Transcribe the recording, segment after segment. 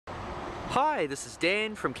Hi, this is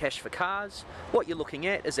Dan from Cash4Cars. What you're looking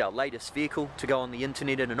at is our latest vehicle to go on the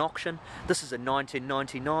internet in an auction. This is a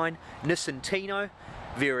 1999 Nissan Tino.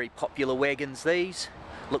 Very popular wagons these.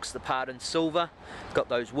 Looks the part in silver. Got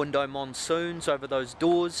those window monsoons over those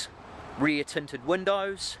doors. Rear tinted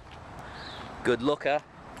windows. Good looker.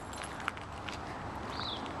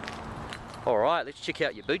 Alright, let's check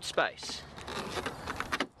out your boot space.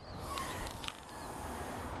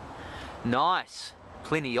 Nice,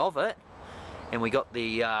 plenty of it. And we got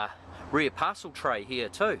the rear parcel tray here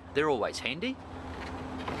too. They're always handy.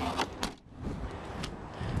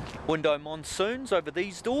 Window monsoons over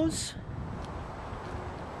these doors.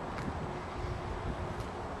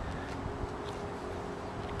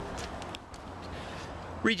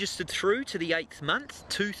 Registered through to the 8th month,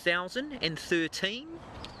 2013.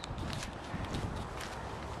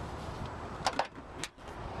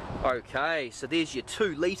 Okay, so there's your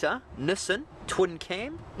 2 litre Nissan twin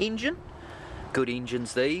cam engine. Good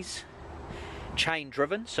engines these. Chain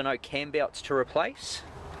driven, so no cam belts to replace.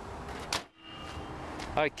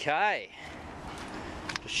 Okay,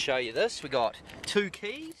 just show you this. We got 2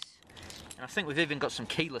 keys, and I think we've even got some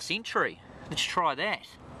keyless entry. Let's try that.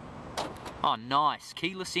 Oh nice,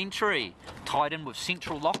 keyless entry, tied in with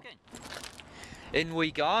central locking. In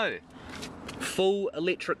we go. Full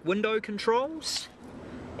electric window controls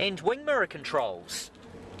and wing mirror controls.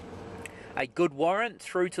 A good warrant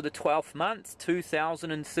through to the 12th month,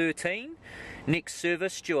 2013. Next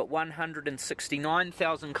service due at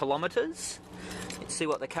 169,000 kilometres. Let's see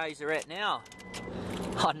what the Ks are at now.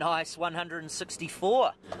 Oh nice,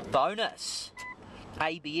 164. Bonus.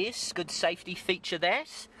 ABS, good safety feature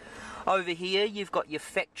that. Over here you've got your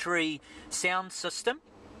factory sound system.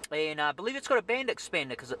 And I believe it's got a band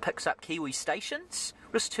expander because it picks up Kiwi stations.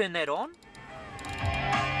 Just turn that on.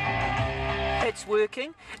 It's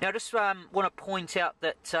working. Now I just want to point out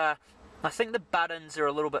that I think the buttons are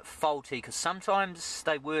a little bit faulty because sometimes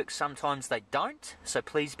they work, sometimes they don't. So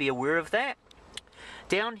please be aware of that.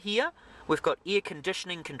 Down here we've got air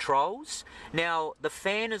conditioning controls. Now the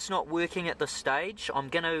fan is not working at this stage. I'm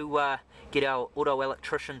going to get our auto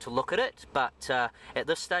electrician to look at it, but at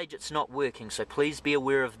this stage it's not working, so please be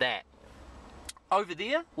aware of that. Over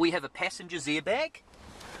there we have a passenger's airbag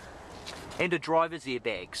and a driver's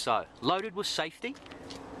airbag, so loaded with safety.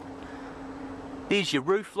 There's your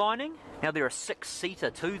roof lining. Now there are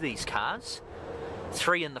 6-seater to these cars,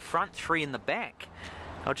 3 in the front, 3 in the back.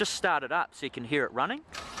 I'll just start it up so you can hear it running.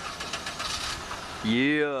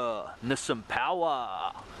 Yeah, Nissan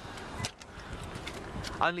power.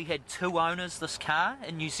 Only had 2 owners this car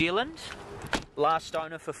in New Zealand. Last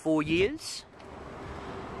owner for 4 years.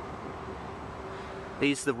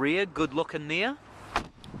 There's the rear, good looking there.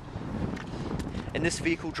 And this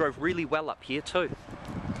vehicle drove really well up here too.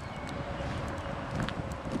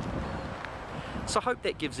 So I hope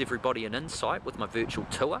that gives everybody an insight with my virtual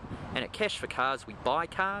tour. And at Cash4Cars we buy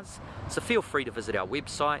cars, so feel free to visit our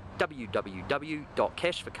website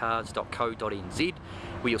www.cash4cars.co.nz,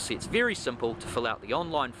 where you'll see it's very simple to fill out the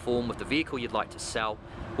online form with the vehicle you'd like to sell.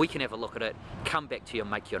 We can have a look at it, come back to you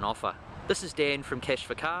and make you an offer. This is Dan from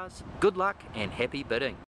Cash4Cars. Good luck and happy bidding.